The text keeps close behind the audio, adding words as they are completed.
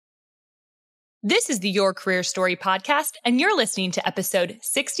This is the Your Career Story podcast, and you're listening to episode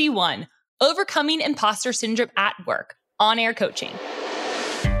 61, Overcoming Imposter Syndrome at Work, on-air coaching.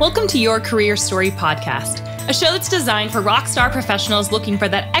 Welcome to Your Career Story podcast, a show that's designed for rockstar professionals looking for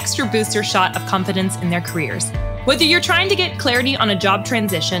that extra booster shot of confidence in their careers. Whether you're trying to get clarity on a job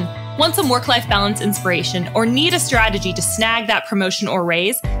transition, want some work-life balance inspiration, or need a strategy to snag that promotion or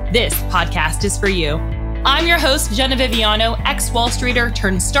raise, this podcast is for you. I'm your host, Jena, ex-Wall Streeter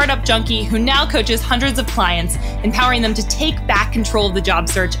turned startup junkie who now coaches hundreds of clients, empowering them to take back control of the job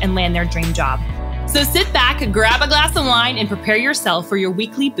search and land their dream job. So sit back, grab a glass of wine, and prepare yourself for your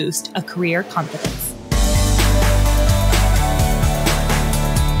weekly boost of career confidence.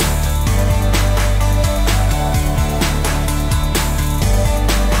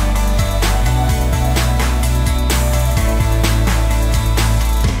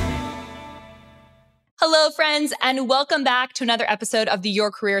 Hello, friends, and welcome back to another episode of the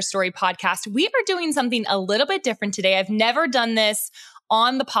Your Career Story podcast. We are doing something a little bit different today. I've never done this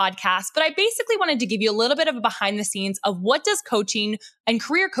on the podcast, but I basically wanted to give you a little bit of a behind the scenes of what does coaching and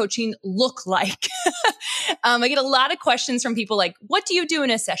career coaching look like. I get a lot of questions from people like, what do you do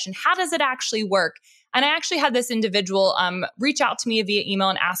in a session? How does it actually work? And I actually had this individual reach out to me via email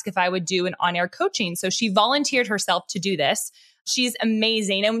and ask if I would do an on-air coaching. So she volunteered herself to do this. She's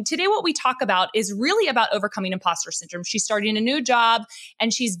amazing. And today what we talk about is really about overcoming imposter syndrome. She's starting a new job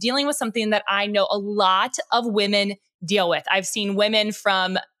and she's dealing with something that I know a lot of women deal with. I've seen women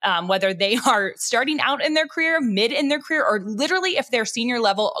from whether they are starting out in their career, mid in their career, or literally if they're senior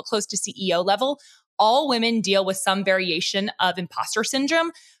level, close to CEO level, all women deal with some variation of imposter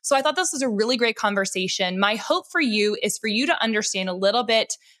syndrome. So I thought this was a really great conversation. My hope for you is for you to understand a little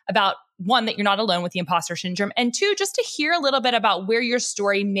bit about, one, that you're not alone with the imposter syndrome, and two, just to hear a little bit about where your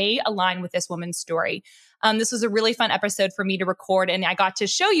story may align with this woman's story. This was a really fun episode for me to record, and I got to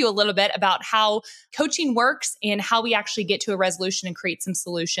show you a little bit about how coaching works and how we actually get to a resolution and create some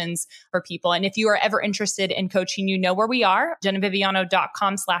solutions for people. And if you are ever interested in coaching, you know where we are,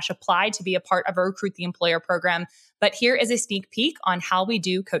 jenaviviano.com/apply to be a part of our Recruit the Employer program. But here is a sneak peek on how we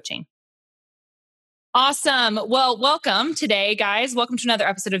do coaching. Awesome. Well, welcome today, guys. Welcome to another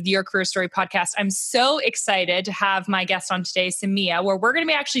episode of the Your Career Story podcast. I'm so excited to have my guest on today, Samia, where we're going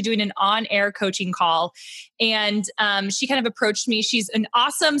to be actually doing an on-air coaching call. And she kind of approached me. She's an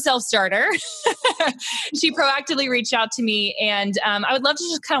awesome self-starter. She proactively reached out to me. And I would love to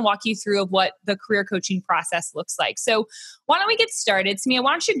just kind of walk you through of what the career coaching process looks like. So why don't we get started? Samia,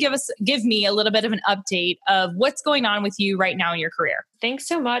 why don't you give me a little bit of an update of what's going on with you right now in your career? Thanks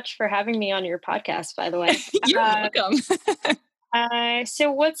so much for having me on your podcast, by the way. You're welcome.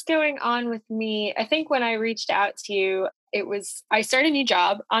 So what's going on with me? I think when I reached out to you, I started a new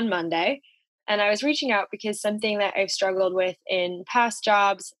job on Monday, and I was reaching out because something that I've struggled with in past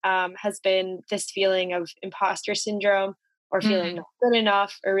jobs has been this feeling of imposter syndrome, or feeling not good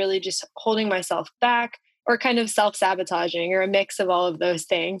enough, or really just holding myself back, or kind of self-sabotaging, or a mix of all of those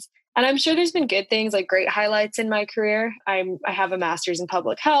things. And I'm sure there's been good things, like great highlights in my career. I have a master's in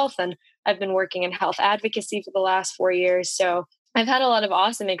public health, and I've been working in health advocacy for the last 4 years. So I've had a lot of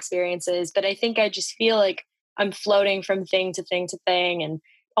awesome experiences, but I think I just feel like I'm floating from thing to thing to thing, and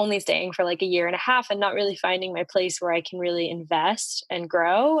only staying for like a year and a half and not really finding my place where I can really invest and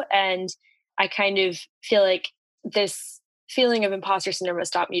grow. And I kind of feel like this feeling of imposter syndrome has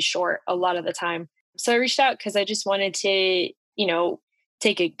stopped me short a lot of the time. So I reached out because I just wanted to,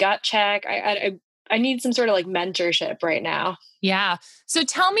 take a gut check. I need some sort of like mentorship right now. Yeah. So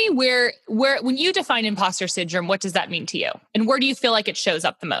tell me where when you define imposter syndrome, what does that mean to you? And where do you feel like it shows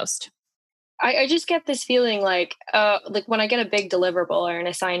up the most? I just get this feeling like when I get a big deliverable or an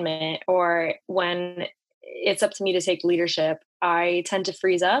assignment, or when it's up to me to take leadership, I tend to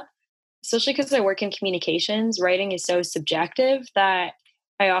freeze up, especially because I work in communications. Writing is so subjective that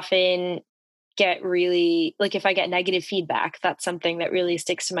I often get really, like, if I get negative feedback, that's something that really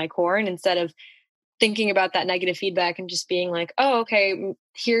sticks to my core. And instead of thinking about that negative feedback and just being like, oh, okay,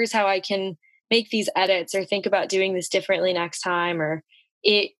 here's how I can make these edits, or think about doing this differently next time,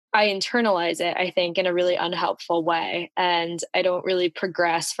 I internalize it, I think, in a really unhelpful way. And I don't really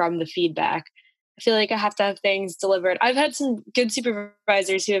progress from the feedback. I feel like I have to have things delivered. I've had some good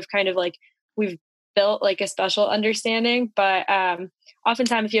supervisors who have kind of like, we've built like a special understanding, but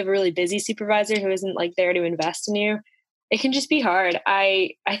oftentimes if you have a really busy supervisor who isn't like there to invest in you, it can just be hard.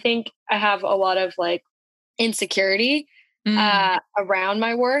 I think I have a lot of like insecurity around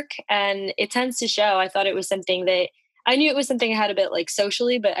my work, and it tends to show. I thought it was something that I knew it was something I had a bit like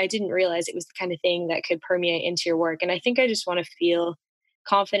socially, but I didn't realize it was the kind of thing that could permeate into your work. And I think I just want to feel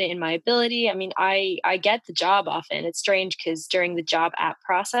confident in my ability. I mean, I get the job often. It's strange because during the job app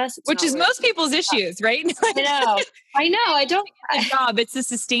process, it's Which not is really. most people's issues, right? I know. I know. I don't. The job, it's the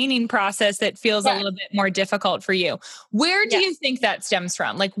sustaining process that feels a Yeah. little bit more difficult for you. Where do Yeah. you think that stems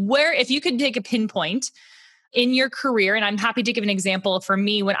from? Like, where, if you could take a pinpoint in your career, and I'm happy to give an example for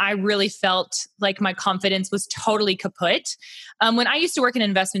me when I really felt like my confidence was totally kaput. When I used to work in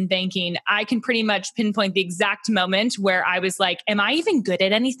investment banking, I can pretty much pinpoint the exact moment where I was like, am I even good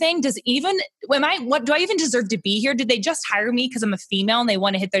at anything? What do I even deserve to be here? Did they just hire me because I'm a female and they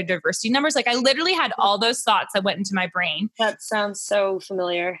want to hit their diversity numbers? Like, I literally had all those thoughts that went into my brain. That sounds so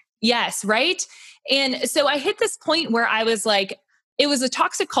familiar. Yes, right? And so I hit this point where I was like, it was a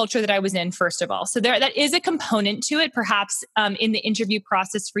toxic culture that I was in, first of all. So that is a component to it, perhaps in the interview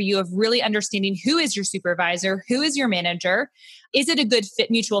process for you, of really understanding who is your supervisor, who is your manager. Is it a good fit,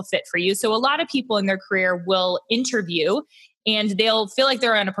 mutual fit for you? So a lot of people in their career will interview and they'll feel like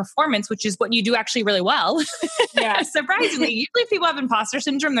they're on a performance, which is what you do actually really well. Yeah. Surprisingly, usually if people have imposter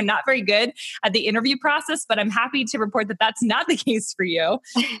syndrome, they're not very good at the interview process, but I'm happy to report that that's not the case for you.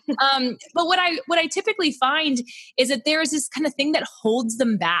 But what I typically find is that there is this kind of thing that holds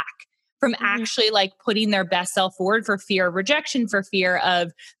them back from actually like putting their best self forward, for fear of rejection, for fear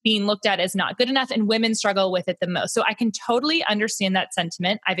of being looked at as not good enough. And women struggle with it the most. So I can totally understand that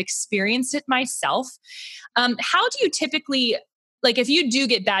sentiment. I've experienced it myself. How do you typically, like, if you do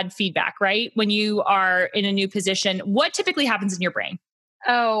get bad feedback, right, when you are in a new position, what typically happens in your brain?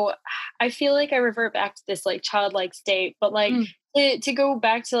 Oh, I feel like I revert back to this like childlike state, but like Mm. to go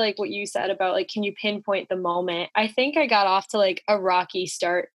back to like what you said about like, can you pinpoint the moment? I think I got off to like a rocky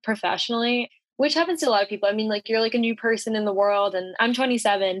start professionally, which happens to a lot of people. I mean, like you're like a new person in the world, and I'm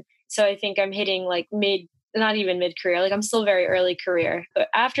 27. So I think I'm hitting like not even mid career, like I'm still very early career. But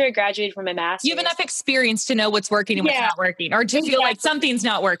after I graduated from my You have master's, enough experience to know what's working and what's yeah, not working, or to feel like exactly. something's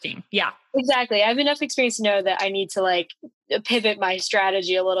not working. Yeah. Exactly. I have enough experience to know that I need to like pivot my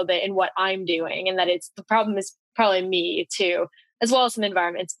strategy a little bit in what I'm doing, and that it's the problem is probably me too, as well as some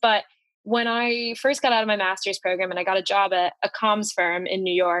environments. But when I first got out of my master's program and I got a job at a comms firm in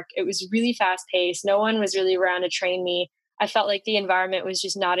New York, it was really fast paced. No one was really around to train me. I felt like the environment was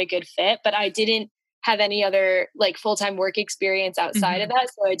just not a good fit, but I didn't have any other like full-time work experience outside of Mhm. that.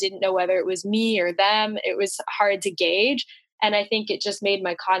 So I didn't know whether it was me or them. It was hard to gauge. And I think it just made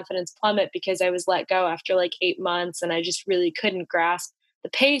my confidence plummet because I was let go after like 8 months and I just really couldn't grasp the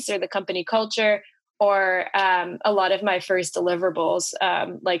pace or the company culture or a lot of my first deliverables,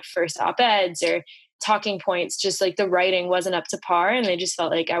 like first op eds or talking points, just like the writing wasn't up to par. And I just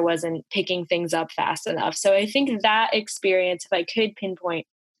felt like I wasn't picking things up fast enough. So I think that experience, if I could pinpoint,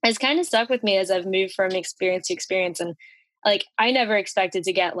 has kind of stuck with me as I've moved from experience to experience. And like I never expected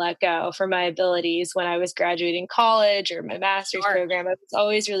to get let go for my abilities when I was graduating college or my master's Sure. program. I was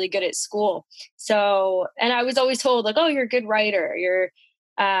always really good at school. So, and I was always told like, oh, you're a good writer. You're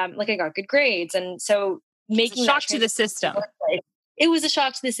like I got good grades. And so It's a making that shock to the transition to the system. workplace, it was a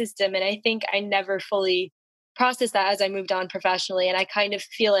shock to the system. And I think I never fully processed that as I moved on professionally. And I kind of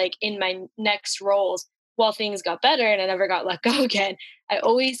feel like in my next roles, while things got better and I never got let go again, I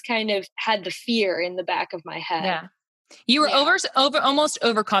always kind of had the fear in the back of my head. Yeah. You were Yeah. almost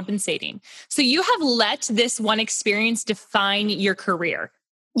overcompensating. So you have let this one experience define your career.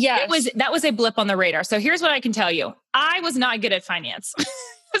 Yes. That was a blip on the radar. So here's what I can tell you. I was not good at finance. I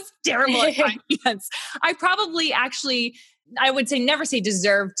was terrible at finance. I probably actually, I would say never say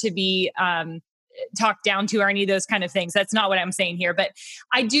deserve to be talked down to or any of those kind of things. That's not what I'm saying here. But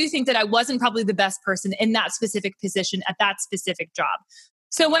I do think that I wasn't probably the best person in that specific position at that specific job.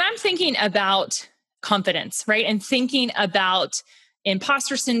 So when I'm thinking about confidence, right, and thinking about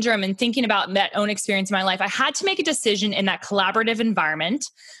imposter syndrome and thinking about that own experience in my life, I had to make a decision in that collaborative environment.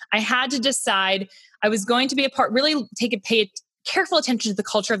 I had to decide I was going to be a part, really pay careful attention to the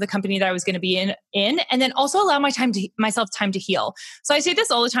culture of the company that I was going to be in, and then also allow myself time to heal. So I say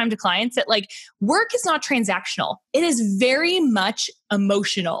this all the time to clients that like work is not transactional. It is very much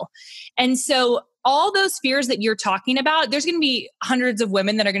emotional. And so all those fears that you're talking about, there's going to be hundreds of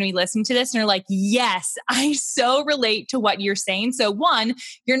women that are going to be listening to this and are like, yes, I so relate to what you're saying. So one,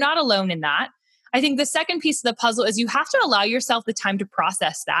 you're not alone in that. I think the second piece of the puzzle is you have to allow yourself the time to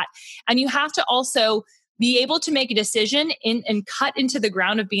process that. And you have to also be able to make a decision and cut into the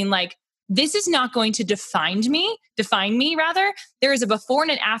ground of being like, this is not going to define me rather. There is a before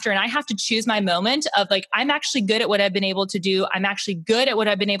and an after, and I have to choose my moment of like, I'm actually good at what I've been able to do. I'm actually good at what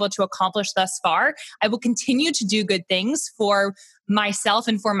I've been able to accomplish thus far. I will continue to do good things for myself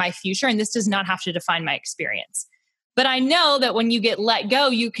and for my future. And this does not have to define my experience. But I know that when you get let go,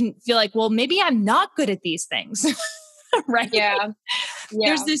 you can feel like, well, maybe I'm not good at these things. Right? Yeah.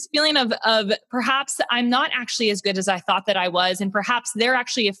 There's Yeah. this feeling of perhaps I'm not actually as good as I thought that I was. And perhaps they're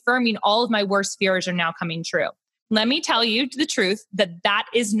actually affirming all of my worst fears are now coming true. Let me tell you the truth that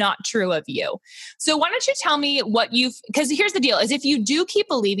is not true of you. So why don't you tell me what because here's the deal is if you do keep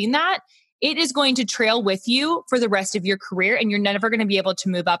believing that, it is going to trail with you for the rest of your career and you're never going to be able to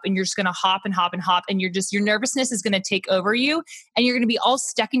move up and you're just going to hop and hop and hop and your nervousness is going to take over you and you're going to be all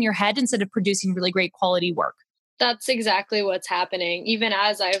stuck in your head instead of producing really great quality work. That's exactly what's happening. Even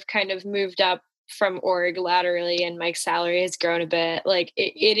as I've kind of moved up from org laterally and my salary has grown a bit, like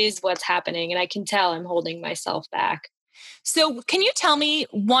it is what's happening. And I can tell I'm holding myself back. So can you tell me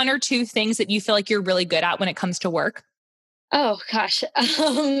one or two things that you feel like you're really good at when it comes to work? Oh gosh,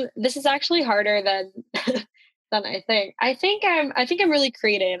 this is actually harder than than I think. I think I'm really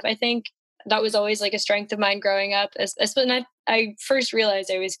creative. I think that was always like a strength of mine growing up. As when I first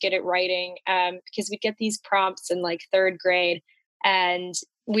realized I was good at writing, because we get these prompts in like third grade, and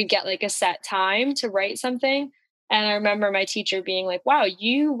we get like a set time to write something. And I remember my teacher being like, "Wow,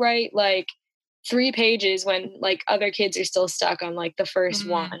 you write like 3 pages when like other kids are still stuck on like the first Mm,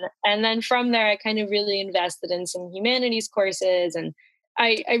 one." And then from there, I kind of really invested in some humanities courses, and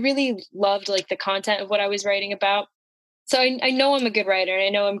I really loved like the content of what I was writing about. So I know I'm a good writer and I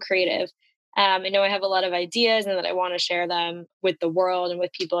know I'm creative. I know I have a lot of ideas and that I want to share them with the world and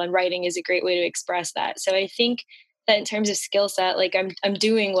with people. And writing is a great way to express that. So I think that in terms of skill set, like I'm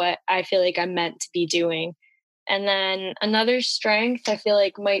doing what I feel like I'm meant to be doing. And then another strength I feel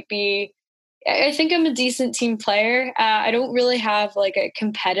like might be I think I'm a decent team player. I don't really have like a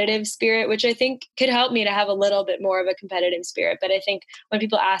competitive spirit, which I think could help me to have a little bit more of a competitive spirit. But I think when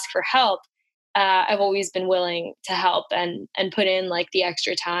people ask for help, I've always been willing to help and put in like the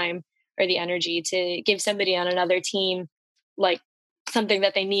extra time or the energy to give somebody on another team like something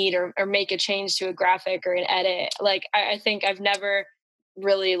that they need or make a change to a graphic or an edit. Like I think I've never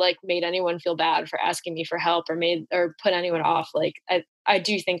really like made anyone feel bad for asking me for help or made or put anyone off. Like I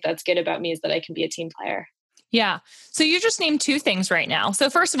do think that's good about me is that I can be a team player. yeah. So you just named two things right now. So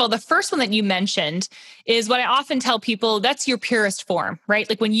first of all, the first one that you mentioned is what I often tell people, that's your purest form, right?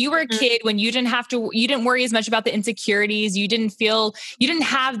 Like when you were a Mhm. kid, when you didn't worry as much about the insecurities, you didn't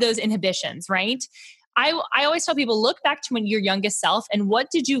have those inhibitions, right? I always tell people, look back to when your youngest self and what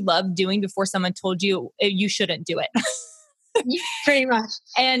did you love doing before someone told you you shouldn't do it? Yeah, pretty much.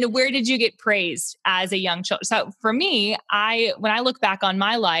 And where did you get praised as a young child? So for me, when I look back on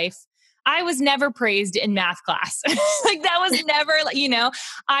my life, I was never praised in math class. Like that was never,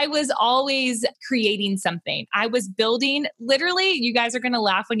 I was always creating something. I was building literally, you guys are going to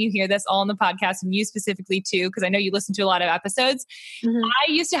laugh when you hear this all in the podcast and you specifically too, because I know you listen to a lot of episodes. Mhm.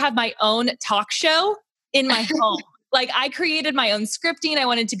 I used to have my own talk show in my home. Like I created my own scripting. I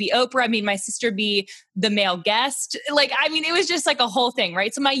wanted to be Oprah. I mean, my sister be the male guest. Like, I mean, it was just like a whole thing,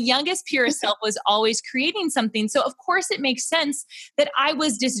 right? So my youngest, purest self was always creating something. So of course it makes sense that I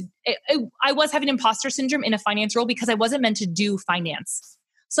was having imposter syndrome in a finance role because I wasn't meant to do finance.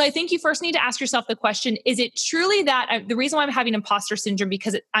 So I think you first need to ask yourself the question, is it truly that the reason why I'm having imposter syndrome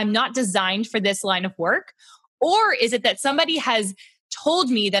because I'm not designed for this line of work? Or is it that somebody has told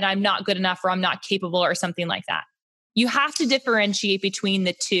me that I'm not good enough or I'm not capable or something like that? You have to differentiate between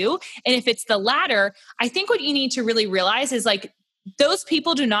the two. And if it's the latter, I think what you need to really realize is like those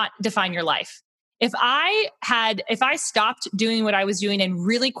people do not define your life. If I stopped doing what I was doing and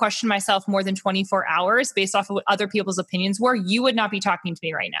really questioned myself more than 24 hours based off of what other people's opinions were, you would not be talking to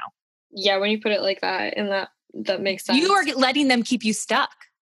me right now. Yeah, when you put it like that, and that makes You are sense. letting them keep you stuck.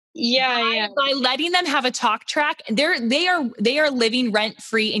 Yeah, yeah. By letting them have a talk track, they are living rent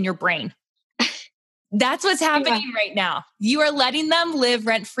free in your brain. That's what's Yeah. happening right now. You are letting them live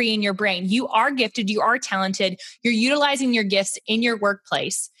rent free in your brain. You are gifted. You are talented. You're utilizing your gifts in your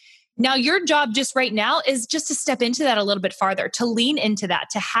workplace. Now, your job just right now is just to step into that a little bit farther, to lean into that,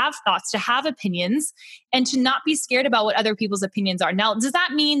 to have thoughts, to have opinions, and to not be scared about what other people's opinions are. Now, does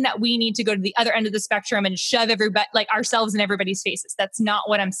that mean that we need to go to the other end of the spectrum and shove everybody, like ourselves in everybody's faces? That's not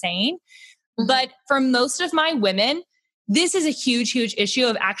what I'm saying. Mhm. But for most of my women, this is a huge, huge issue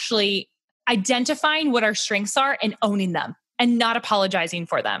of actually identifying what our strengths are and owning them and not apologizing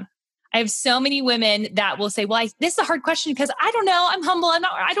for them. I have so many women that will say, well, this is a hard question because I don't know. I'm humble.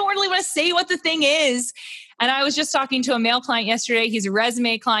 I don't really want to say what the thing is. And I was just talking to a male client yesterday. He's a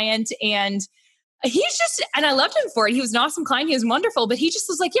resume client and and I loved him for it. He was an awesome client. He was wonderful, but he just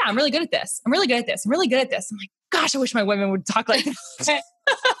was like, yeah, I'm really good at this. I'm really good at this. I'm really good at this. I'm like, gosh, I wish my women would talk like that.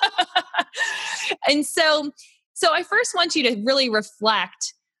 And so I first want you to really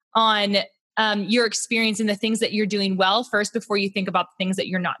reflect on your experience and the things that you're doing well first before you think about the things that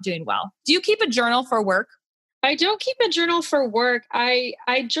you're not doing well. Do you keep a journal for work? I don't keep a journal for work. I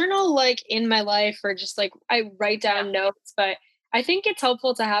journal like in my life or just like I write Yeah. down notes, but I think it's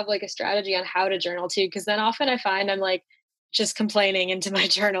helpful to have like a strategy on how to journal too, because then often I find I'm like just complaining into my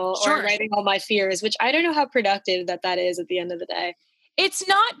journal or Sure. writing all my fears, which I don't know how productive that is at the end of the day. It's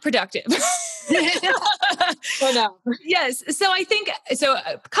not productive. Oh no. Yes. So I think, so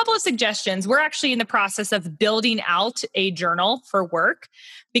a couple of suggestions. We're actually in the process of building out a journal for work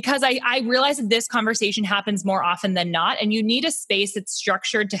because I realize that this conversation happens more often than not, and you need a space that's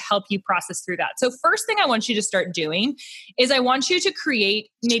structured to help you process through that. So, first thing I want you to start doing is I want you to create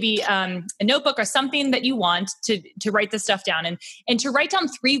maybe a notebook or something that you want to write this stuff down and to write down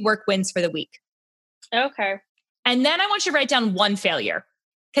 3 work wins for the week. Okay. And then I want you to write down 1 failure.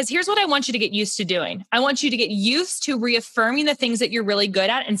 Because here's what I want you to get used to doing. I want you to get used to reaffirming the things that you're really good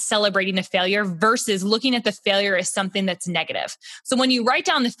at and celebrating the failure versus looking at the failure as something that's negative. So when you write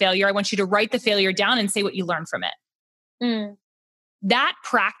down the failure, I want you to write the failure down and say what you learned from it. Mm. That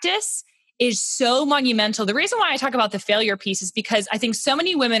practice is so monumental. The reason why I talk about the failure piece is because I think so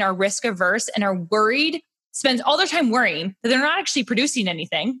many women are risk averse and are worried, spend all their time worrying that they're not actually producing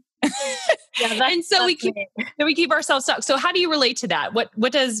anything. Yeah, And so that's me. we keep ourselves stuck. So how do you relate to that? What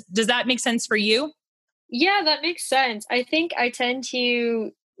does that make sense for you? Yeah, that makes sense. I think I tend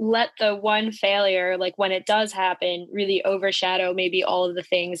to let the one failure, like when it does happen, really overshadow maybe all of the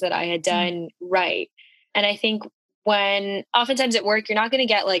things that I had Mm. done right. And I think when oftentimes at work, you're not going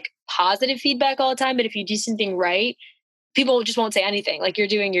to get like positive feedback all the time, but if you do something right, people just won't say anything, like you're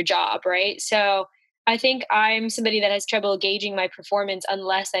doing your job, right? So I think I'm somebody that has trouble gauging my performance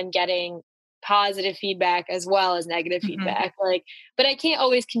unless I'm getting positive feedback as well as negative Mhm. feedback. Like, but I can't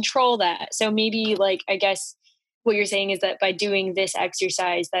always control that. So maybe like I guess what you're saying is that by doing this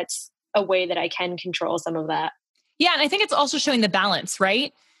exercise, that's a way that I can control some of that. Yeah, and I think it's also showing the balance,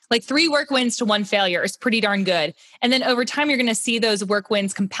 right? Like 3 work wins to 1 failure is pretty darn good. And then over time, you're going to see those work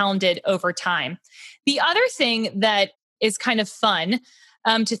wins compounded over time. The other thing that is kind of fun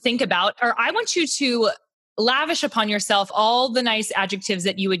to think about, or I want you to lavish upon yourself all the nice adjectives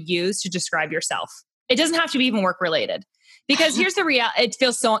that you would use to describe yourself. It doesn't have to be even work related. Because here's the reality. It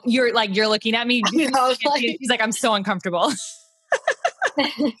feels so, you're looking at me. I know, like, She's like, I'm so uncomfortable.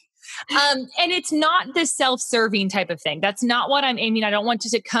 And it's not this self-serving type of thing. That's not what I'm aiming. I don't want you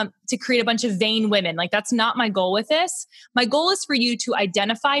to come to create a bunch of vain women. Like that's not my goal with this. My goal is for you to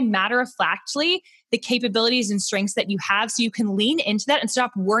identify matter of factly the capabilities and strengths that you have so you can lean into that and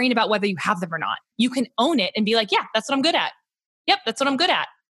stop worrying about whether you have them or not. You can own it and be like, yeah, that's what I'm good at. Yep, that's what I'm good at.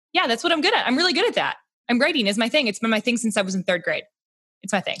 Yeah, that's what I'm good at. I'm really good at that. I'm writing is my thing. It's been my thing since I was in 3rd grade.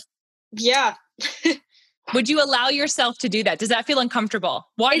 It's my thing. yeah. Would you allow yourself to do that? Does that feel uncomfortable?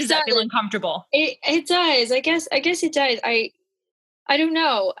 Why does that feel uncomfortable? It does. I guess it does. I don't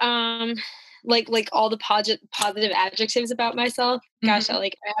know. Like all the positive adjectives about myself. Gosh, Mhm.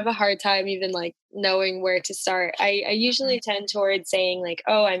 I have a hard time even like knowing where to start. I usually tend towards saying like,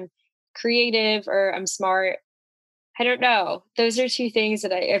 oh, I'm creative or I'm smart. I don't know. Those are two things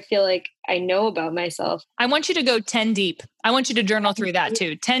that I feel like I know about myself. I want you to go 10 deep. I want you to journal through that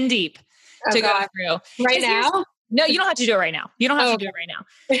too. 10 deep Oh to go gosh, through. right Because here's now? no, you don't have to do it right now. You don't have Oh, to do it right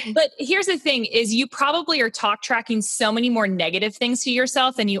now. But here's the thing is you probably are talk tracking so many more negative things to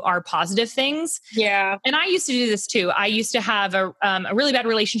yourself than you are positive things. yeah. And I used to do this too. I used to have a really bad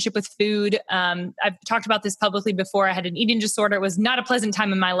relationship with food. I've talked about this publicly before. I had an eating disorder. It was not a pleasant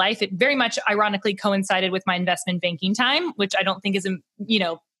time in my life. It very much ironically coincided with my investment banking time, which I don't think is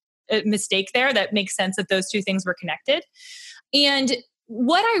a mistake there. That makes sense that those two things were connected. And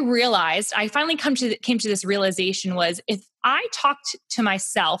what I realized, I finally came to this realization was if I talked to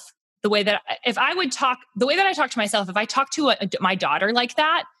myself the way that if I would talk the way that I talk to myself, if I talk to my daughter like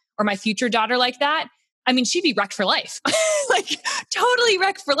that or my future daughter like that, I mean, she'd be wrecked for life, like totally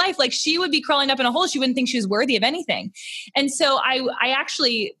wrecked for life. Like she would be crawling up in a hole. She wouldn't think she was worthy of anything. And so I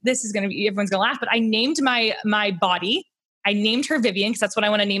actually, this is going to be, everyone's going to laugh, but I named my body. I named her Vivian because that's what I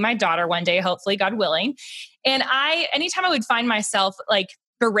want to name my daughter one day, hopefully, God willing. And anytime I would find myself like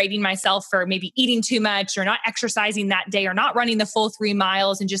berating myself for maybe eating too much or not exercising that day or not running the full 3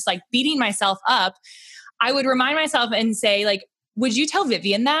 miles and just like beating myself up, I would remind myself and say, like, would you tell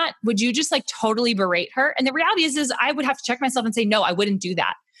Vivian that? Would you just like totally berate her? And the reality is I would have to check myself and say, no, I wouldn't do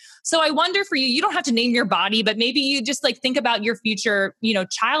that. So I wonder for you, you don't have to name your body, but maybe you just like think about your future,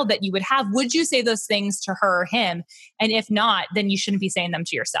 child that you would have. Would you say those things to her or him? And if not, then you shouldn't be saying them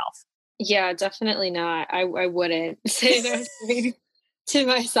to yourself. Yeah, definitely not. I wouldn't say those things to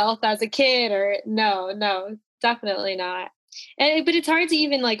myself as a kid or no, no, definitely not. But it's hard to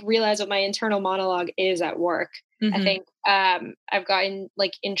even like realize what my internal monologue is at work. I Hmm. think I've gotten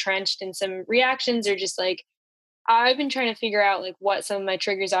like entrenched in some reactions or just like I've been trying to figure out like what some of my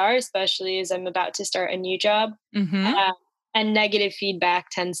triggers are, especially as I'm about to start a new job. Mm-hmm. Um, and negative feedback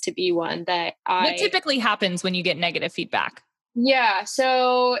tends to be one that What I typically happens when you get negative feedback? yeah.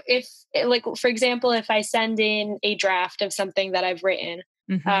 So if like for example, if I send in a draft of something that I've written,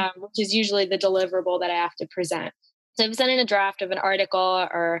 Mm-hmm. which is usually the deliverable that I have to present. So if I send in a draft of an article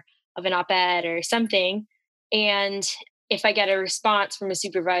or of an op-ed or something, and if I get a response from a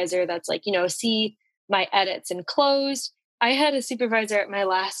supervisor that's like, see my edits enclosed. I had a supervisor at my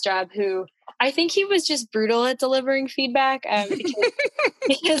last job who I think he was just brutal at delivering feedback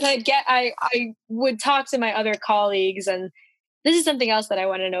because I would talk to my other colleagues, and this is something else that I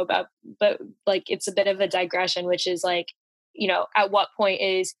want to know about, but like it's a bit of a digression, which is like, at what point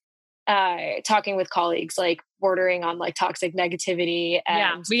is talking with colleagues like bordering on like toxic negativity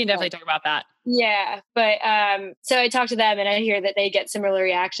Yeah, and we can definitely like talk about that. yeah, but so I talk to them and I hear that they get similar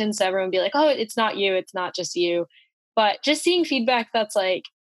reactions. So everyone would be like, "Oh, it's not you, it's not just you." But just seeing feedback that's like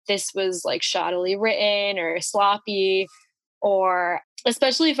this was like shoddily written or sloppy, or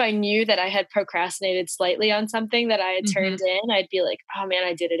especially if I knew that I had procrastinated slightly on something that I had Mm-hmm. turned in, I'd be like, "Oh man,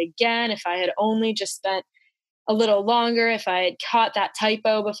 I did it again. If I had only just spent a little longer, if I had caught that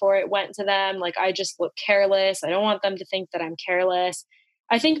typo before it went to them, like I just look careless. I don't want them to think that I'm careless."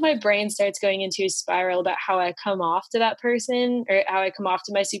 I think my brain starts going into a spiral about how I come off to that person or how I come off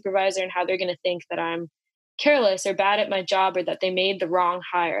to my supervisor and how they're going to think that I'm careless or bad at my job or that they made the wrong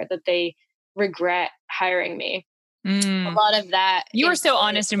hire, that they regret hiring me. A Mm. lot of that You are is so going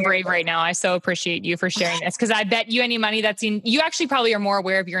honest and through. brave right now. I so appreciate you for sharing this because I bet you any money that's in, you actually probably are more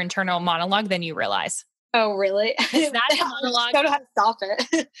aware of your internal monologue than you realize. Oh, really? Because I that just monologue, don't know how to stop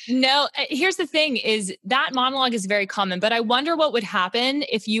it. no, here's the thing is that monologue is very common, but I wonder what would happen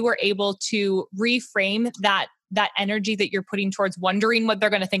if you were able to reframe that energy that you're putting towards wondering what they're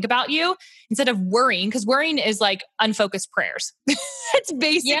going to think about you instead of worrying, because worrying is like unfocused prayers. That's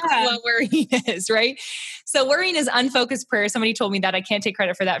basically Yeah. what worrying is, right? So worrying is unfocused prayer. Somebody told me that. I can't take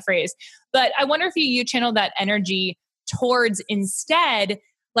credit for that phrase. But I wonder if you channel that energy towards instead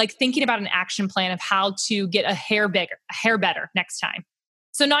like thinking about an action plan of how to get a hair bigger, a hair better next time.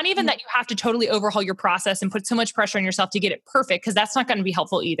 So not even that you have to totally overhaul your process and put so much pressure on yourself to get it perfect, because that's not going to be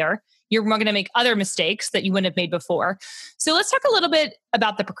helpful either. You're going to make other mistakes that you wouldn't have made before. So let's talk a little bit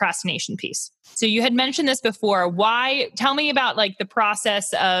about the procrastination piece. So you had mentioned this before. Why? Tell me about like the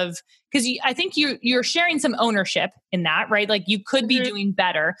process of, because I think you're sharing some ownership in that, right? Like you could be Mhm. doing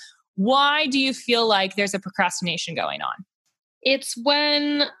better. Why do you feel like there's a procrastination going on? It's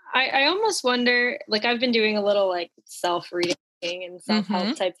when I almost wonder, like I've been doing a little like self reading and self help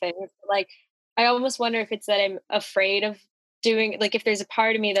Mm-hmm. type things. Like I almost wonder if it's that I'm afraid of doing, like if there's a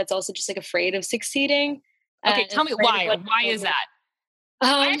part of me that's also just like afraid of succeeding Okay, and tell me afraid of why. what Why people is think. that?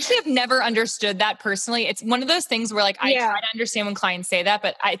 I Um actually have never understood that personally. It's one of those things where like I yeah. try to understand when clients say that,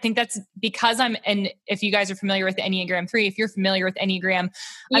 but I think that's because and if you guys are familiar with the Enneagram 3, if you're familiar with Enneagram, I'm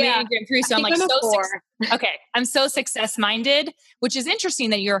an Yeah. Enneagram 3, I so I'm think like I'm a so four. okay, I'm so success minded, which is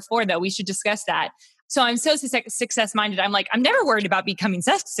interesting that you're a 4 though. We should discuss that. So I'm so success minded. I'm like I'm never worried about becoming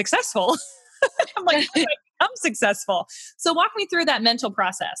successful. I'm like how do I become successful? So walk me through that mental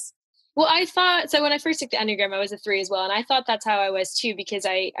process. Well, I thought so when I first took the Enneagram, I was a 3 as well, and I thought that's how I was too because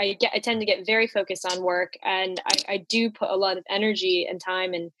I tend to get very focused on work, and I do put a lot of energy and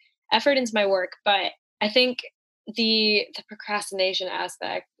time and effort into my work. But I think the procrastination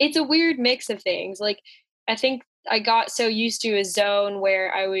aspect, it's a weird mix of things. Like I think I got so used to a zone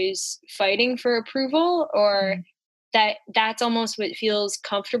where I was fighting for approval, or that's almost what feels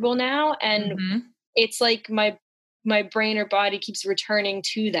comfortable now, and Mm-hmm. it's like my brain or body keeps returning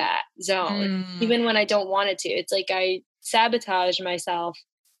to that zone Mm. even when I don't want it to. It's like I sabotage myself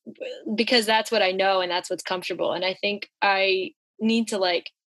because that's what I know and that's what's comfortable. And I think I need to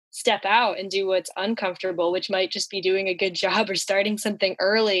like step out and do what's uncomfortable, which might just be doing a good job or starting something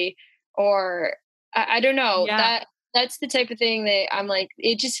early, or I don't know. Yeah. That's the type of thing that I'm like,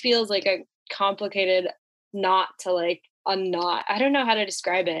 it just feels like a complicated knot to like unknot. I don't know how to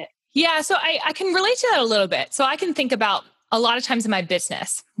describe it. Yeah, so I can relate to that a little bit. So I can think about a lot of times in my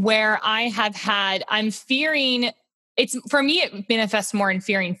business where I'm fearing, it's for me, it manifests more in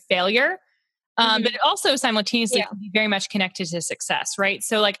fearing failure. But Hmm. it also simultaneously Yeah. can be very much connected to success, right?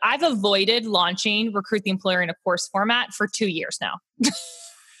 So, like, I've avoided launching Recruit the Employer in a course format for 2 years now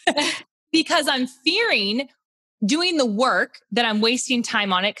because I'm fearing doing the work that I'm wasting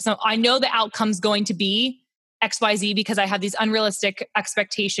time on it because I know the outcome's going to be XYZ because I have these unrealistic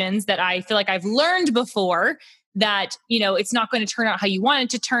expectations that I feel like I've learned before that, it's not going to turn out how you want it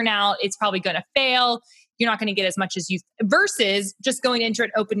to turn out. It's probably going to fail. You're not going to get as much as you versus just going into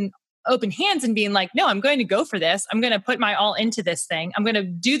it open hands and being like, no, I'm going to go for this. I'm going to put my all into this thing. I'm going to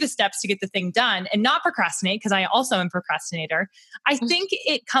do the steps to get the thing done and not procrastinate, because I also am a procrastinator. I think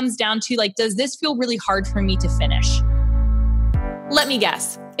it comes down to like, does this feel really hard for me to finish? Let me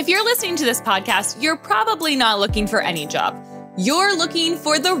guess. If you're listening to this podcast, you're probably not looking for any job. You're looking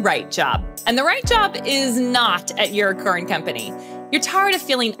for the right job. And the right job is not at your current company. You're tired of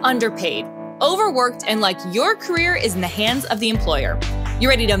feeling underpaid, overworked, and like your career is in the hands of the employer. You're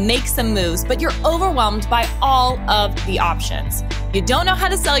ready to make some moves, but you're overwhelmed by all of the options. You don't know how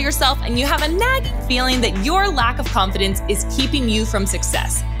to sell yourself, and you have a nagging feeling that your lack of confidence is keeping you from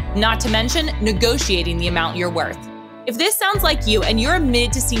success, not to mention negotiating the amount you're worth. If this sounds like you and you're a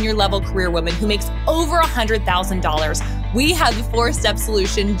mid to senior level career woman who makes over $100,000, we have the 4-step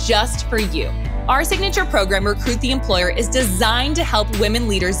solution just for you. Our signature program, Recruit the Employer, is designed to help women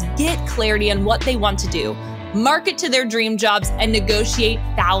leaders get clarity on what they want to do, market to their dream jobs, and negotiate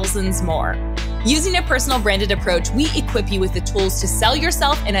thousands more. Using a personal branded approach, we equip you with the tools to sell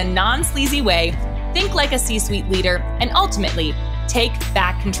yourself in a non-sleazy way, think like a C-suite leader, and ultimately take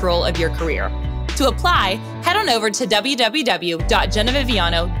back control of your career. To apply, head on over to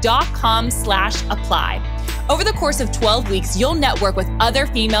www.jenaviviano.com/apply. Over the course of 12 weeks, you'll network with other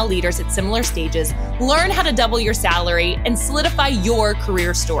female leaders at similar stages, learn how to double your salary, and solidify your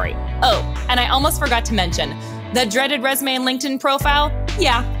career story. Oh, and I almost forgot to mention, the dreaded resume and LinkedIn profile?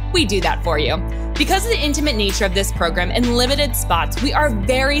 Yeah, we do that for you. Because of the intimate nature of this program and limited spots, we are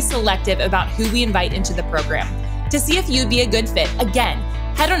very selective about who we invite into the program. To see if you'd be a good fit, again,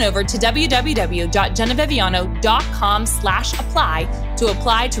 head on over to www.jenaviviano.com/apply to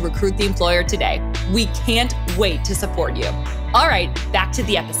apply to Recruit the Employer today. We can't wait to support you. All right, back to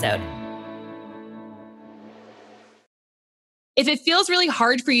the episode. If it feels really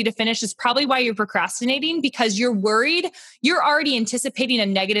hard for you to finish, it's probably why you're procrastinating, because you're worried. You're already anticipating a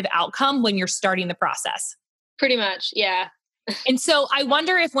negative outcome when you're starting the process. Pretty much, yeah. And so I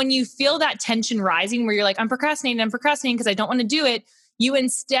wonder if when you feel that tension rising where you're like, I'm procrastinating because I don't want to do it, you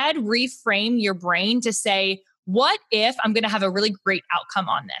instead reframe your brain to say, what if I'm going to have a really great outcome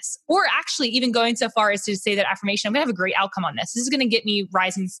on this? Or actually even going so far as to say that affirmation, I'm going to have a great outcome on this. This is going to get me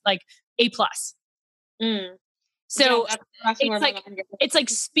rising like A+. So it's like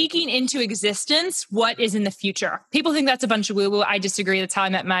speaking into existence what is in the future. People think that's a bunch of woo-woo. I disagree. That's how I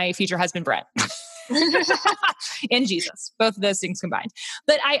met my future husband, Brett. And Jesus, both of those things combined.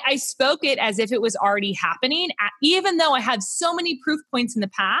 But I spoke it as if it was already happening, even though I had so many proof points in the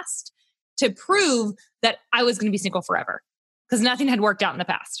past to prove that I was going to be single forever, because nothing had worked out in the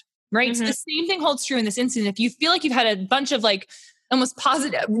past, right? So the same thing holds true in this instance. If you feel like you've had a bunch of like almost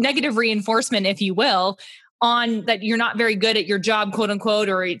positive, negative reinforcement, if you will, on that you're not very good at your job, quote unquote,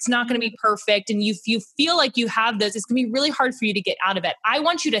 or it's not going to be perfect, and you feel like you have those, it's going to be really hard for you to get out of it. I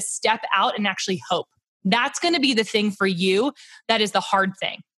want you to step out and actually hope. That's going to be the thing for you. That is the hard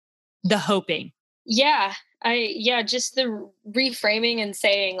thing, the hoping. Yeah. Just the reframing and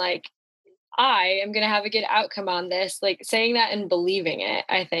saying like, I am going to have a good outcome on this, like saying that and believing it.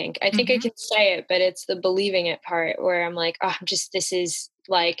 I think I can say it, but it's the believing it part where I'm like, oh, this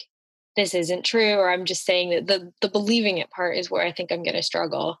isn't true, or I'm just saying that the believing it part is where I think I'm going to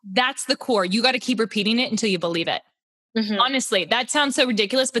struggle. That's the core. You got to keep repeating it until you believe it. Honestly, that sounds so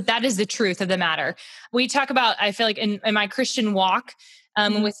ridiculous, but that is the truth of the matter. We talk about, I feel like in my Christian walk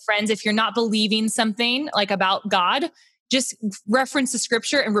with friends, if you're not believing something like about God, just reference the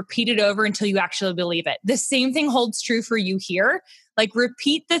scripture and repeat it over until you actually believe it. The same thing holds true for you here. Like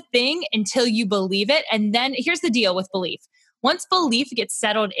repeat the thing until you believe it. And then here's the deal with belief. Once belief gets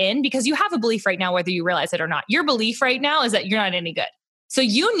settled in, because you have a belief right now, whether you realize it or not, your belief right now is that you're not any good. So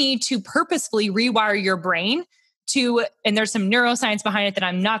you need to purposefully rewire your brain to, and there's some neuroscience behind it that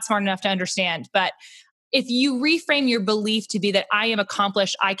I'm not smart enough to understand, but if you reframe your belief to be that I am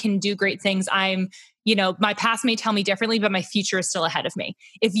accomplished, I can do great things, my past may tell me differently, but my future is still ahead of me.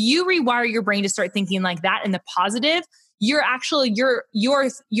 If you rewire your brain to start thinking like that in the positive, your actions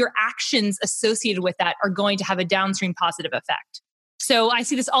associated with that are going to have a downstream positive effect. So I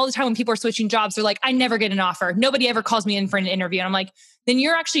see this all the time when people are switching jobs. They're like, I never get an offer. Nobody ever calls me in for an interview. And I'm like, then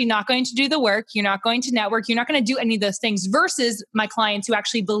you're actually not going to do the work. You're not going to network. You're not going to do any of those things versus my clients who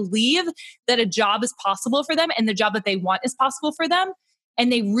actually believe that a job is possible for them and the job that they want is possible for them.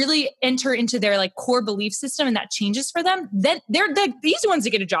 And they really enter into their like core belief system and that changes for them. Then they're the easy ones to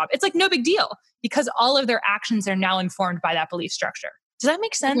get a job. It's like no big deal because all of their actions are now informed by that belief structure. Does that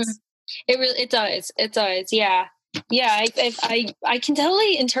make sense? It does. It does. Yeah. Yeah, I can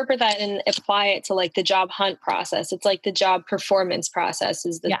totally interpret that and apply it to like the job hunt process. It's like the job performance process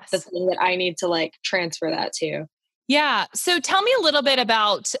is the thing that I need to like transfer that to. Yeah. So tell me a little bit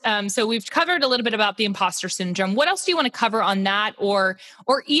about, so we've covered a little bit about the imposter syndrome. What else do you want to cover on that, or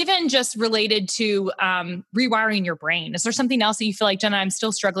even just related to rewiring your brain? Is there something else that you feel like, Jenna, I'm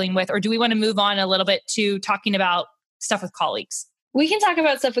still struggling with? Or do we want to move on a little bit to talking about stuff with colleagues? We can talk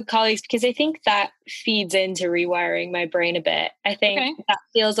about stuff with colleagues because I think that feeds into rewiring my brain a bit. I think Okay. that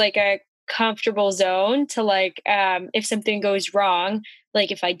feels like a comfortable zone to like, if something goes wrong, like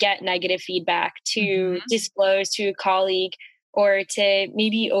if I get negative feedback to Hmm. disclose to a colleague or to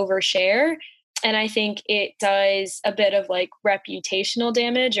maybe overshare. And I think it does a bit of like reputational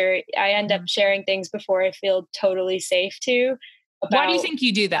damage, or I end up sharing things before I feel totally safe to Why do you about. think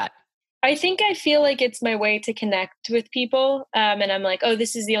you do that? I think I feel like it's my way to connect with people. And I'm like, oh,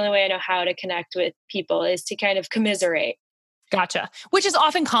 this is the only way I know how to connect with people is to kind of commiserate. Gotcha. Which is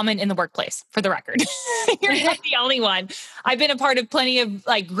often common in the workplace, for the record. You're not the only one. I've been a part of plenty of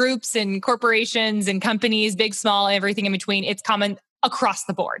like groups and corporations and companies, big, small, everything in between. It's common across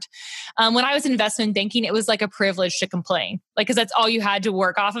the board. When I was in investment banking, it was like a privilege to complain, like because that's all you had to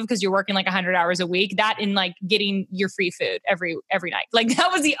work off of because you're working like 100 hours a week. That and like getting your free food every night, like that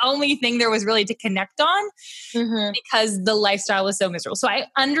was the only thing there was really to connect on Hmm. because the lifestyle is so miserable. So I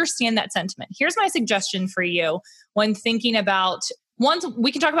understand that sentiment. Here's my suggestion for you when thinking about one,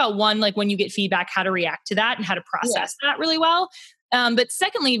 we can talk about one, like when you get feedback, how to react to that and how to Yeah. process that really well. But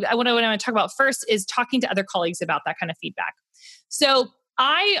secondly, what I want to talk about first is talking to other colleagues about that kind of feedback. So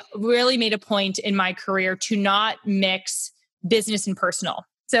I really made a point in my career to not mix business and personal.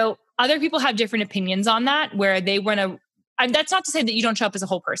 So other people have different opinions on that, where they want to. And that's not to say that you don't show up as a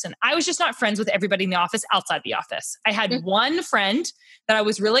whole person. I was just not friends with everybody in the office outside the office. I had one friend that I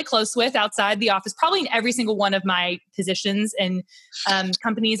was really close with outside the office, probably in every single one of my positions and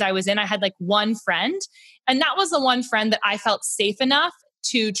companies I was in. I had like one friend. And that was the one friend that I felt safe enough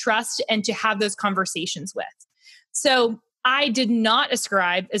to trust and to have those conversations with. So I did not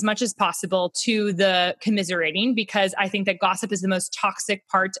ascribe as much as possible to the commiserating because I think that gossip is the most toxic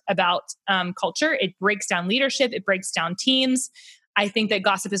part about culture. It breaks down leadership, it breaks down teams. I think that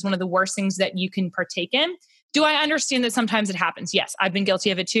gossip is one of the worst things that you can partake in. Do I understand that sometimes it happens? Yes, I've been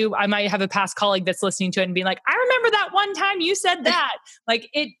guilty of it too. I might have a past colleague that's listening to it and being like, I remember that one time you said that. Like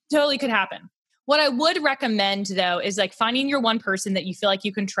it totally could happen. What I would recommend though is like finding your one person that you feel like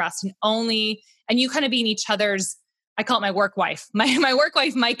you can trust and you kind of being each other's. I call it my work wife. My work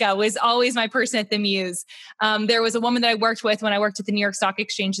wife, Micah, was always my person at the Muse. There was a woman that I worked with when I worked at the New York Stock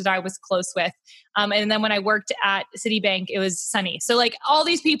Exchange that I was close with. And then when I worked at Citibank, it was Sunny. So like all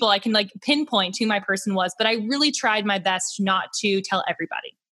these people, I can like pinpoint who my person was, but I really tried my best not to tell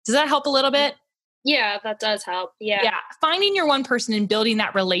everybody. Does that help a little bit? Yeah, that does help. Yeah. Yeah. Finding your one person and building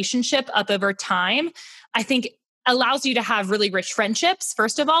that relationship up over time, I think allows you to have really rich friendships,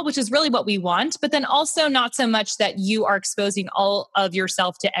 first of all, which is really what we want, but then also not so much that you are exposing all of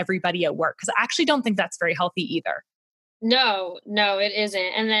yourself to everybody at work. Cause I actually don't think that's very healthy either. No, no, it isn't.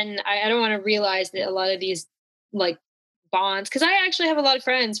 And then I don't want to realize that a lot of these like bonds, because I actually have a lot of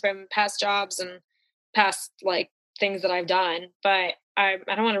friends from past jobs and past like things that I've done, but I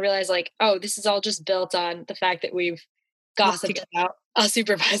don't want to realize like, oh, this is all just built on the fact that we've Work gossiped together. about a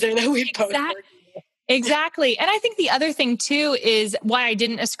supervisor that we've both Exactly. worked with. Exactly. And I think the other thing too is why I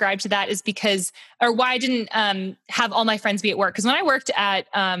didn't ascribe to that is because, or why I didn't have all my friends be at work. Because when I worked at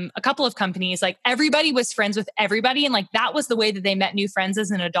a couple of companies, like everybody was friends with everybody. And like that was the way that they met new friends as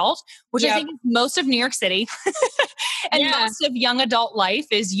an adult, which I Yep. think is most of New York City and Yeah. most of young adult life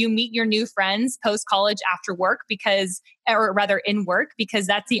is you meet your new friends post college after work because, or rather in work, because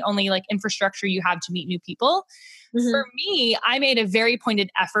that's the only like infrastructure you have to meet new people. For Hmm. me, I made a very pointed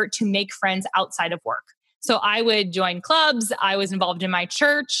effort to make friends outside of work. So I would join clubs, I was involved in my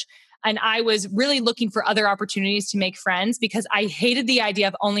church, and I was really looking for other opportunities to make friends because I hated the idea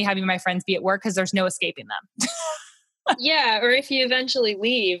of only having my friends be at work because there's no escaping them. Yeah. Or if you eventually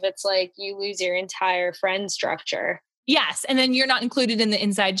leave, it's like you lose your entire friend structure. Yes. And then you're not included in the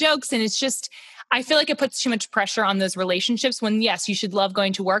inside jokes. And it's just, I feel like it puts too much pressure on those relationships when, yes, you should love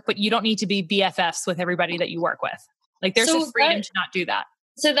going to work, but you don't need to be BFFs with everybody that you work with. Like there's a So that freedom to not do that.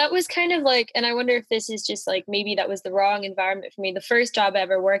 So that was kind of like, and I wonder if this is just like maybe that was the wrong environment for me. The first job I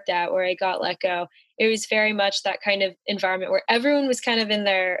ever worked at where I got let go, it was very much that kind of environment where everyone was kind of in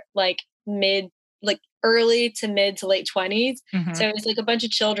their like mid, like early to mid to late 20s. Hmm. So it was like a bunch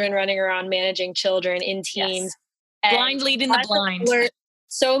of children running around managing children in Yes. teams and Blind leading the tons of blind.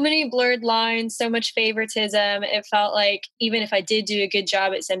 so many blurred lines, so much favoritism. It felt like even if I did do a good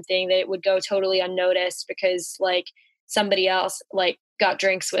job at something, that it would go totally unnoticed because like somebody else like got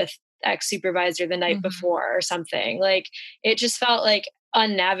drinks with ex supervisor the night Hmm. before or something. Like it just felt like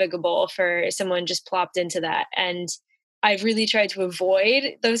unnavigable for someone just plopped into that. And I've really tried to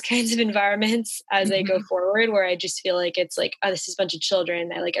avoid those kinds of environments as I go Mhm. forward, where I just feel like it's like, oh, this is a bunch of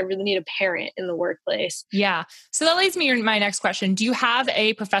children. I really need a parent in the workplace. Yeah. So that leads me to my next question. Do you have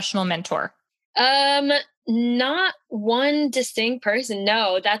a professional mentor? Um, Not one distinct person.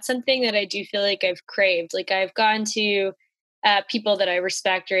 No, that's something that I do feel like I've craved. Like I've gone to people that I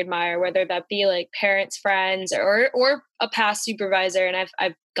respect or admire, whether that be like parents, friends, or a past supervisor, and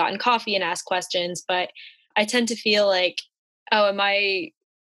I've gotten coffee and asked questions. But I tend to feel like, oh, am I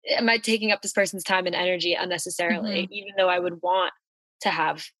taking up this person's time and energy unnecessarily, Mhm. even though I would want to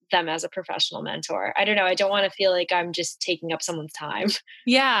have them as a professional mentor? I don't know. I don't want to feel like I'm just taking up someone's time.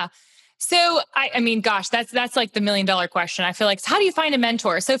 Yeah. So I mean, gosh, that's like the $1 million question. I feel like, so how do you find a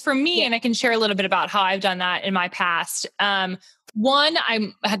mentor? So for me, Yeah. and I can share a little bit about how I've done that in my past. One,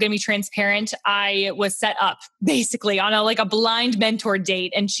 I'm going to be transparent. I was set up basically on a like a blind mentor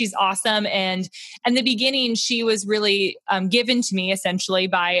date, and she's awesome. And in the beginning, she was really given to me essentially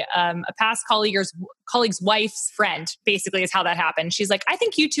by a past colleague's wife's friend. Basically, is how that happened. She's like, I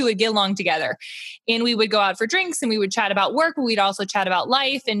think you two would get along together, and we would go out for drinks and we would chat about work, but we'd also chat about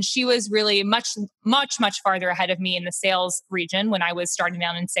life. And she was really much farther ahead of me in the sales region when I was starting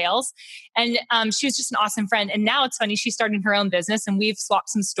out in sales. And she was just an awesome friend. And now it's funny, she's starting her own business and we've swapped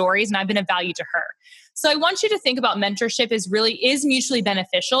some stories and I've been of value to her. So I want you to think about mentorship is mutually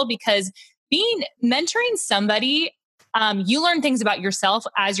beneficial because being mentoring somebody, you learn things about yourself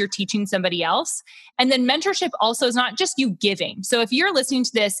as you're teaching somebody else. And then mentorship also is not just you giving. So if you're listening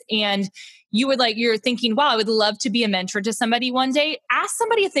to this and you're thinking, wow, I would love to be a mentor to somebody one day, ask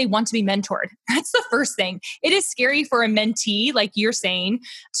somebody if they want to be mentored. That's the first thing. It is scary for a mentee, like you're saying,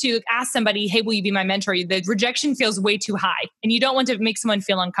 to ask somebody, hey, will you be my mentor? The rejection feels way too high and you don't want to make someone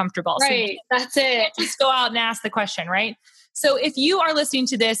feel uncomfortable. So Right. That's you it. can't just go out and ask the question, right? So if you are listening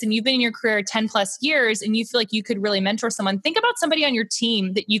to this and you've been in your career 10 plus years and you feel like you could really mentor someone, think about somebody on your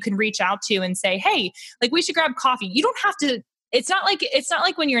team that you can reach out to and say, hey, like we should grab coffee. You don't have to, it's not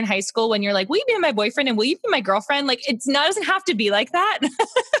like when you're in high school when you're like, will you be my boyfriend and will you be my girlfriend? Like it's not doesn't have to be like that.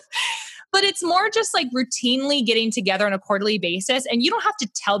 But it's more just like routinely getting together on a quarterly basis. And you don't have to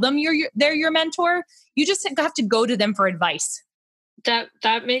tell them they're your mentor. You just have to go to them for advice. That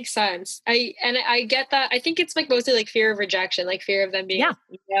makes sense. I get that. I think it's like mostly like fear of rejection, like fear of them being Yeah.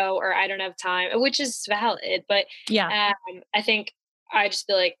 like, no, or I don't have time, which is valid. But Yeah. I think I just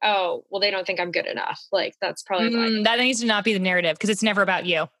feel like, oh, well, they don't think I'm good enough. Like that's probably why. That needs to not be the narrative because it's never about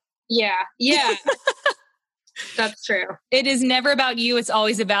you. Yeah, yeah, that's true. It is never about you. It's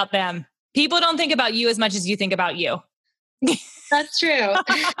always about them. People don't think about you as much as you think about you. That's true.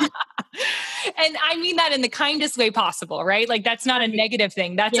 And I mean that in the kindest way possible, right? Like that's not a Right. negative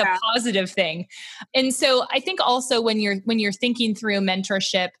thing. That's a Yeah. positive thing. And so I think also when you're thinking through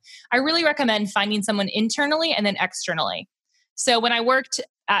mentorship, I really recommend finding someone internally and then externally. So when I worked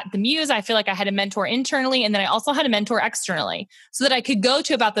at the Muse, I feel like I had a mentor internally and then I also had a mentor externally so that I could go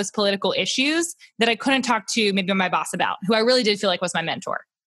to about those political issues that I couldn't talk to maybe my boss about, who I really did feel like was my mentor.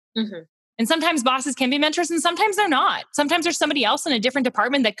 Hmm. And sometimes bosses can be mentors and sometimes they're not. Sometimes there's somebody else in a different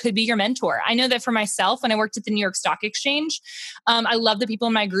department that could be your mentor. I know that for myself, when I worked at the New York Stock Exchange, I love the people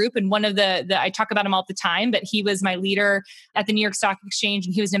in my group. And one of I talk about him all the time, but he was my leader at the New York Stock Exchange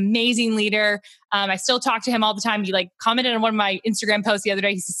and he was an amazing leader. I still talk to him all the time. He like commented on one of my Instagram posts the other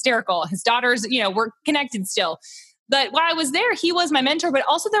day. He's hysterical. His daughters, we're connected still. But while I was there, he was my mentor, but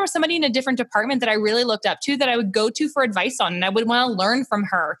also there was somebody in a different department that I really looked up to that I would go to for advice on and I would want to learn from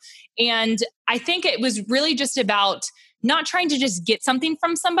her. And I think it was really just about not trying to just get something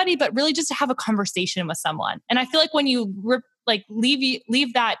from somebody, but really just to have a conversation with someone. And I feel like when you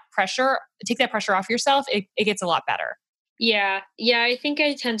leave that pressure, take that pressure off yourself, it gets a lot better. Yeah. Yeah. I think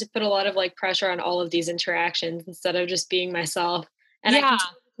I tend to put a lot of like pressure on all of these interactions instead of just being myself. And I Yeah. can tell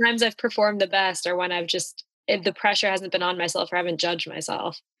the times I've performed the best are when the pressure hasn't been on myself or I haven't judged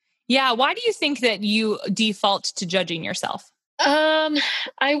myself. Yeah. Why do you think that you default to judging yourself? Um,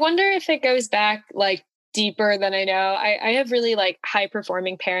 I wonder if it goes back like deeper than I know. I have really like high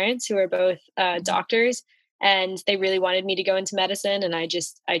performing parents who are both Mhm. doctors, and they really wanted me to go into medicine, and I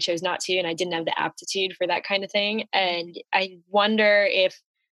chose not to, and I didn't have the aptitude for that kind of thing. And I wonder if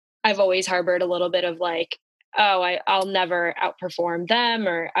I've always harbored a little bit of like, oh, I'll never outperform them,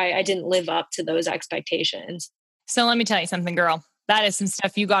 or I didn't live up to those expectations. So let me tell you something, girl. that is some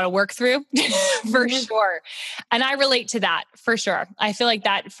stuff you got to work through for sure. And I relate to that for sure. I feel like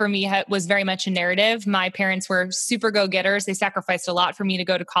that for me was very much a narrative. My parents were super go-getters. They sacrificed a lot for me to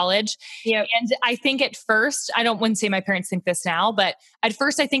go to college. Yep. And I think at first, wouldn't say my parents think this now, but at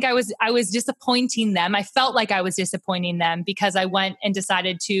first I think I was disappointing them. I felt like I was disappointing them because I went and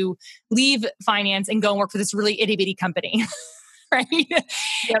decided to leave finance and go and work for this really itty bitty company. Right.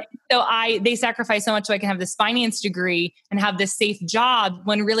 Yep. So they sacrificed so much so I can have this finance degree and have this safe job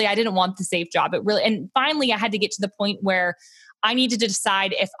when really I didn't want the safe job. And finally I had to get to the point where I needed to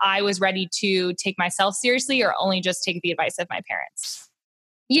decide if I was ready to take myself seriously or only just take the advice of my parents.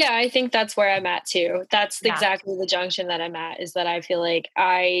 Yeah, I think that's where I'm at too. That's exactly the junction that I'm at, is that I feel like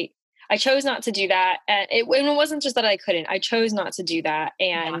I chose not to do that. And it wasn't just that I couldn't, I chose not to do that.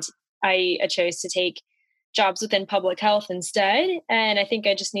 And I chose to take jobs within public health instead. And I think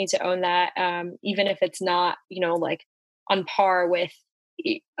I just need to own that, even if it's not, like on par with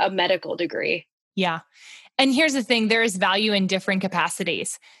a medical degree. Yeah. And here's the thing, there is value in different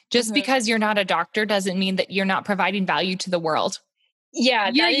capacities. Just because you're not a doctor doesn't mean that you're not providing value to the world. Yeah.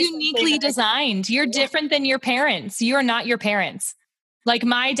 You're uniquely designed. You're different than your parents. You are not your parents. Like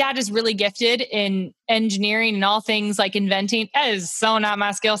my dad is really gifted in engineering and all things like inventing. That is so not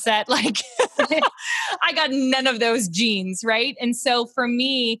my skill set. Like I got none of those genes, right? And so for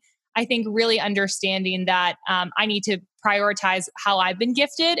me, I think really understanding that I need to prioritize how I've been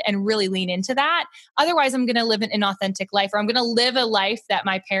gifted and really lean into that. Otherwise, I'm going to live an inauthentic life, or I'm going to live a life that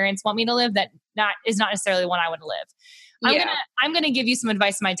my parents want me to live that is not necessarily the one I want to live. Yeah. I'm gonna give you some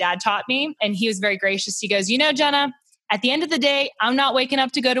advice my dad taught me, and he was very gracious. He goes, Jena, at the end of the day, I'm not waking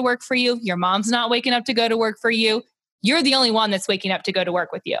up to go to work for you. Your mom's not waking up to go to work for you. You're the only one that's waking up to go to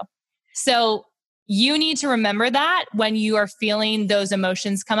work with you. So you need to remember that when you are feeling those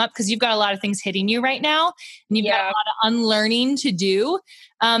emotions come up, because you've got a lot of things hitting you right now and you've got a lot of unlearning to do.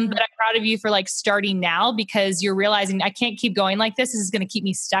 But I'm proud of you for like starting now, because you're realizing I can't keep going like this. This is going to keep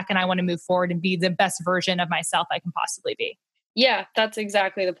me stuck and I want to move forward and be the best version of myself I can possibly be. Yeah, that's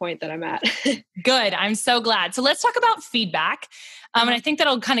exactly the point that I'm at. Good. I'm so glad. So let's talk about feedback. And I think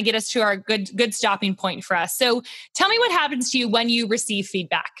that'll kind of get us to our good stopping point for us. So tell me what happens to you when you receive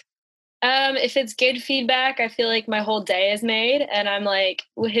feedback. If it's good feedback, I feel like my whole day is made and I'm like,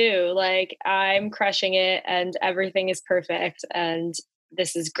 woohoo, like I'm crushing it and everything is perfect and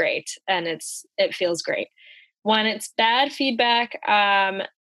this is great and it feels great. When it's bad feedback,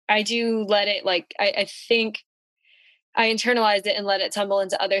 I do let it, like, I think I internalize it and let it tumble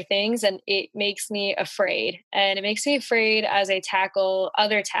into other things, and it makes me afraid. And it makes me afraid as I tackle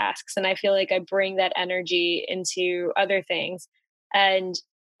other tasks. And I feel like I bring that energy into other things. And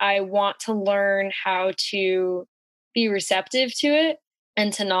I want to learn how to be receptive to it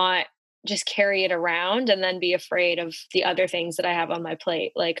and to not just carry it around and then be afraid of the other things that I have on my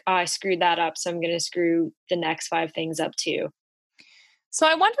plate. Like, oh, I screwed that up, so I'm going to screw the next 5 things up too. So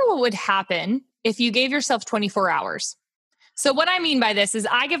I wonder what would happen if you gave yourself 24 hours. So what I mean by this is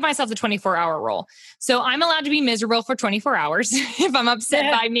I give myself the 24-hour rule. So I'm allowed to be miserable for 24 hours. If I'm upset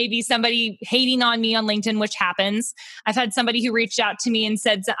by maybe somebody hating on me on LinkedIn, which happens. I've had somebody who reached out to me and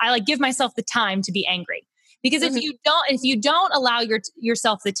said, I like give myself the time to be angry. Because if you don't allow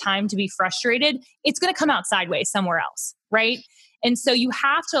yourself the time to be frustrated, it's going to come out sideways somewhere else, right? And so you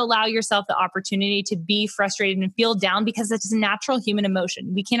have to allow yourself the opportunity to be frustrated and feel down, because it's a natural human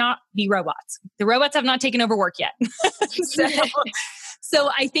emotion. We cannot be robots. The robots have not taken over work yet. So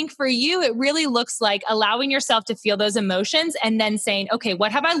I think for you, it really looks like allowing yourself to feel those emotions and then saying, okay,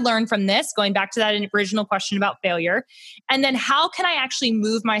 what have I learned from this? Going back to that original question about failure. And then how can I actually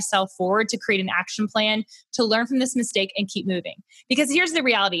move myself forward to create an action plan to learn from this mistake and keep moving? Because here's the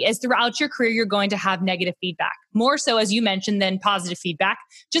reality is throughout your career, you're going to have negative feedback, more so, as you mentioned, than positive feedback.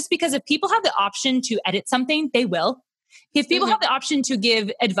 Just because if people have the option to edit something, they will. If people have the option to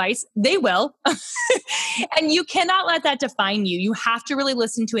give advice, they will. And you cannot let that define you. You have to really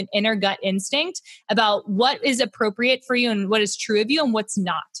listen to an inner gut instinct about what is appropriate for you and what is true of you and what's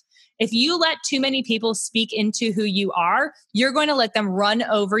not. If you let too many people speak into who you are, you're going to let them run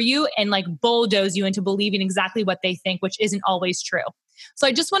over you and like bulldoze you into believing exactly what they think, which isn't always true. So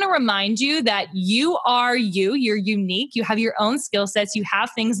I just want to remind you that you are you, you're unique, you have your own skill sets, you have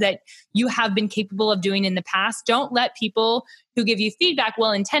things that you have been capable of doing in the past. Don't let people who give you feedback,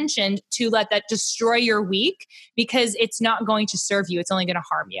 well-intentioned, to let that destroy your week, because it's not going to serve you. It's only going to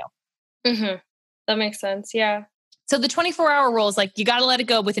harm you. That makes sense. Yeah. So the 24-hour rule is like, you got to let it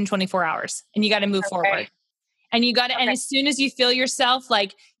go within 24 hours and you got to move forward. And you got to, and as soon as you feel yourself,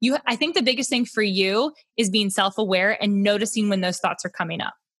 like I think the biggest thing for you is being self-aware and noticing when those thoughts are coming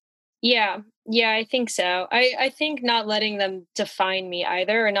up. Yeah. Yeah, I think so. I think not letting them define me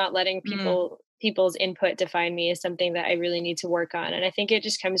either, or not letting Mm, people's input define me is something that I really need to work on. And I think it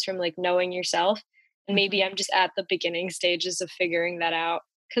just comes from like knowing yourself. And maybe mhm. I'm just at the beginning stages of figuring that out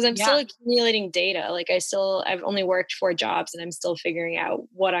because I'm still Yeah. accumulating data. Like I've only worked 4 jobs and I'm still figuring out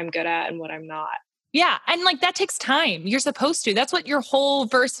what I'm good at and what I'm not. Yeah. And like that takes time. You're supposed to. That's what your whole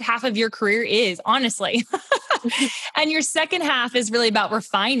first half of your career is, honestly. And your second half is really about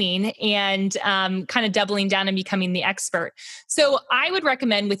refining and kind of doubling down and becoming the expert. So I would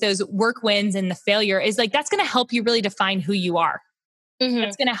recommend with those work wins and the failure is like that's going to help you really define who you are. Hmm.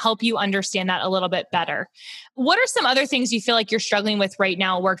 That's going to help you understand that a little bit better. What are some other things you feel like you're struggling with right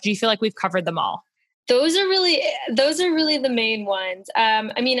now at work? Do you feel like we've covered them all? Those are really the main ones.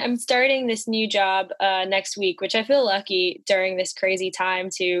 I mean, I'm starting this new job next week, which I feel lucky during this crazy time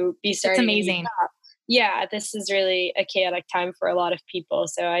to be It's starting a new amazing. job. Yeah, this is really a chaotic time for a lot of people,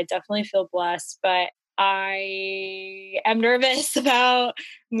 so I definitely feel blessed. But I am nervous about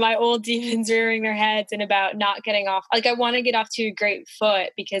my old demons rearing their heads and about not getting off. Like, I want to get off to a great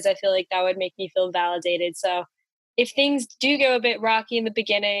foot because I feel like that would make me feel validated. So, if things do go a bit rocky in the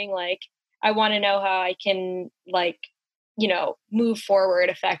beginning, like I want to know how I can move forward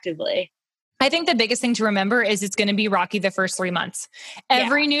effectively. I think the biggest thing to remember is it's going to be rocky the first 3 months. Yeah.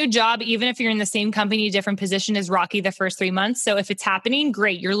 Every new job, even if you're in the same company, different position, is rocky the first 3 months. So if it's happening,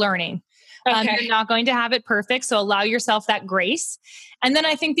 great, you're learning. You're Okay. not going to have it perfect. So allow yourself that grace. And then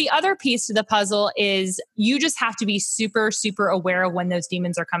I think the other piece to the puzzle is you just have to be super, super aware of when those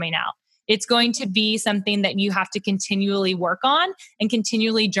demons are coming out. It's going to be something that you have to continually work on and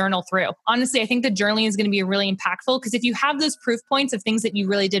continually journal through. Honestly, I think the journaling is going to be really impactful because if you have those proof points of things that you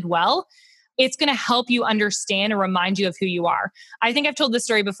really did well, it's going to help you understand and remind you of who you are. I think I've told this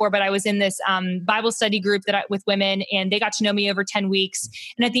story before, but I was in this Bible study group with women, and they got to know me over 10 weeks.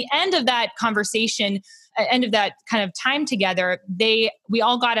 And at the end of that conversation, end of that kind of time together, we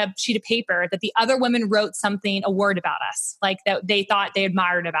all got a sheet of paper that the other women wrote something, a word about us, like that they thought they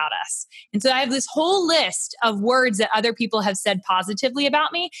admired about us. And so I have this whole list of words that other people have said positively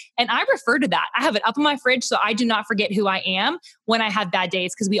about me, and I refer to that. I have it up on my fridge so I do not forget who I am when I have bad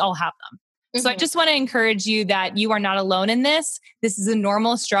days, because we all have them. So I Hmm. just want to encourage you that you are not alone in this. This is a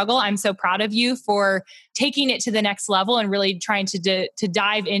normal struggle. I'm so proud of you for taking it to the next level and really trying to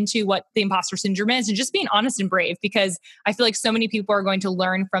dive into what the imposter syndrome is and just being honest and brave, because I feel like so many people are going to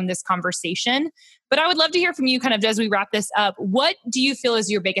learn from this conversation. But I would love to hear from you kind of as we wrap this up. What do you feel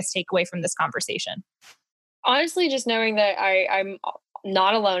is your biggest takeaway from this conversation? Honestly, just knowing that I'm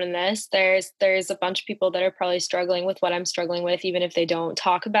not alone in this. There's a bunch of people that are probably struggling with what I'm struggling with, even if they don't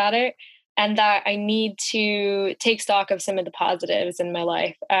talk about it. And that I need to take stock of some of the positives in my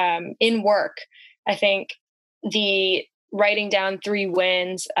life. In work, I think the writing down 3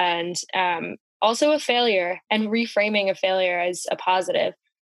 wins and also a failure and reframing a failure as a positive.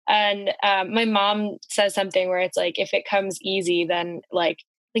 And my mom says something where it's like, if it comes easy, then like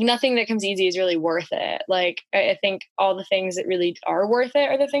nothing that comes easy is really worth it. Like I think all the things that really are worth it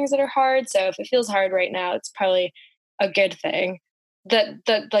are the things that are hard. So if it feels hard right now, it's probably a good thing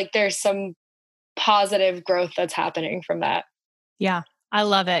that like there's some positive growth that's happening from that. Yeah, I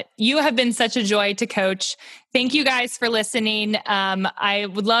love it. You have been such a joy to coach. Thank you guys for listening. I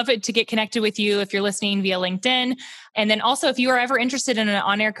would love it to get connected with you if you're listening via LinkedIn. And then also, if you are ever interested in an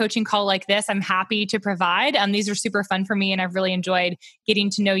on air coaching call like this, I'm happy to provide. These are super fun for me, and I've really enjoyed getting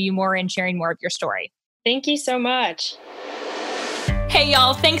to know you more and sharing more of your story. Thank you so much. Hey,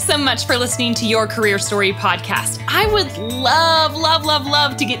 y'all, thanks so much for listening to Your Career Story podcast. I would love, love, love,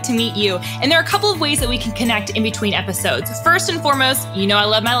 love to get to meet you. And there are a couple of ways that we can connect in between episodes. First and foremost, you know I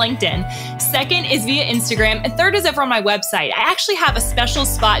love my LinkedIn. Second is via Instagram. And third is over on my website. I actually have a special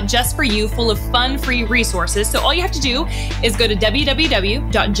spot just for you full of fun, free resources. So all you have to do is go to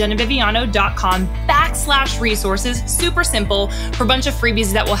www.jenaviviano.com/resources. Super simple, for a bunch of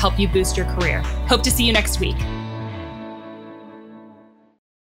freebies that will help you boost your career. Hope to see you next week.